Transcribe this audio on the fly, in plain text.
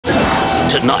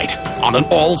Tonight on an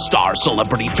all-star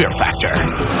Celebrity Fear Factor.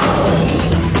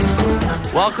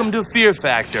 Welcome to Fear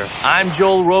Factor. I'm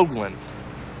Joel Rogan.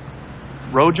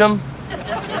 Rojum?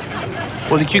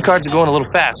 Well, the cue cards are going a little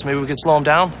fast. Maybe we can slow them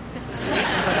down?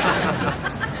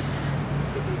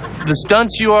 The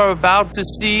stunts you are about to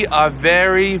see are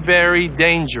very, very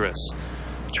dangerous.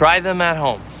 Try them at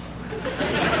home.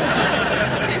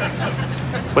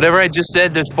 Whatever I just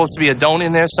said, there's supposed to be a don't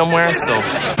in there somewhere, so...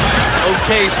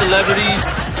 Okay,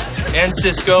 celebrities and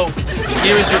Cisco,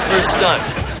 here's your first stunt.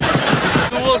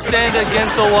 You will stand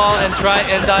against the wall and try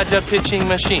and dodge a pitching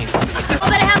machine. I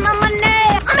better have my money.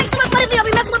 I'll make too much money for you.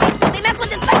 Be messing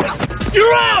with this special.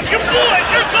 You're out! You're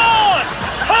good! You're gone!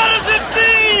 How does it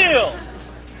feel?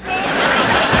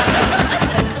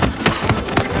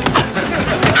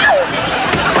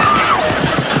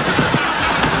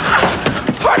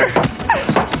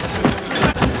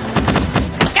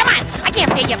 Come on! I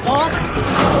can't pay your balls.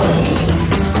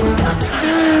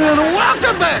 And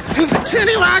welcome back to the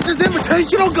Kenny Rogers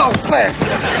Invitational Golf Class.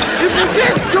 If you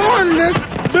just joined us,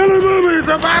 Billy Booby is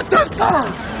about to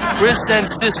serve. Chris and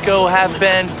Cisco have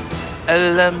been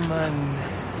eliminated.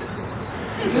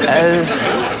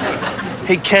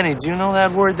 Hey, Kenny, do you know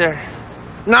that word there?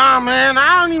 Nah, man,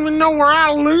 I don't even know where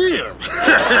I live.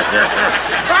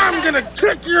 I'm gonna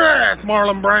kick your ass,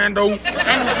 Marlon Brando.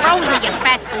 I'm Rosie, you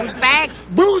fat booze bag.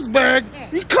 Booze bag?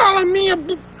 You calling me a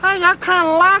Hey, I kind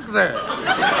of like that.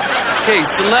 Okay,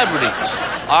 celebrities,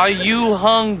 are you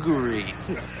hungry?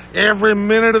 Every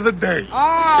minute of the day.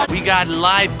 Oh. We got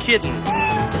live kittens.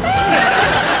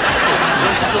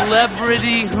 The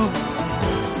celebrity who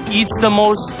eats the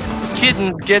most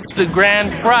kittens gets the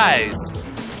grand prize.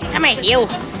 Come here, you.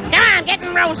 Come on, get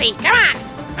in Rosie. Come on.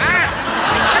 Oh,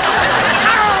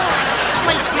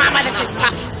 sweet mama, this is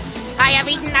tough. I have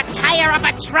eaten a tire of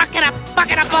a truck and a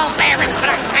bucket of ball bearings, but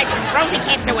Rosie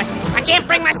can't do it. I can't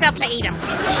bring myself to eat them.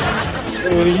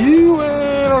 And you,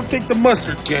 I'll take the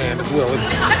mustard can as well.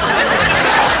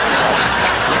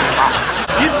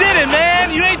 You did it,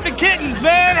 man. You ate the kittens,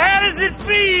 man. How does it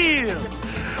feel?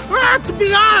 Well, to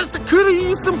be honest, I could have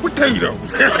used some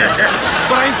potatoes. But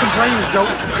I ain't complaining, Joe.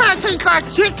 Kind of tastes like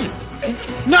chicken.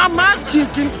 Not my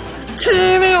chicken.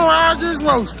 Kenny Rogers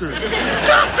Roasters.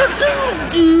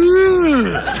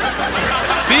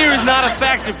 Fear is not a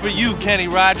factor for you, Kenny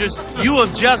Rogers. You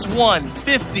have just won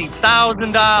 $50,000.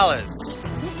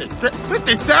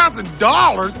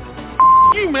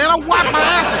 $50,000? You, man, I'll wipe my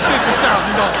ass for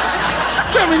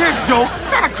 $50,000. Tell me this, Joe.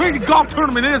 What kind of crazy golf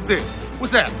tournament is this?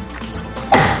 What's that?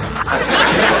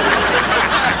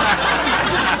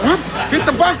 Whoops, hit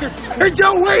the bunker. Hey,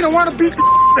 Joe, wait, I want to beat the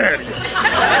out of you.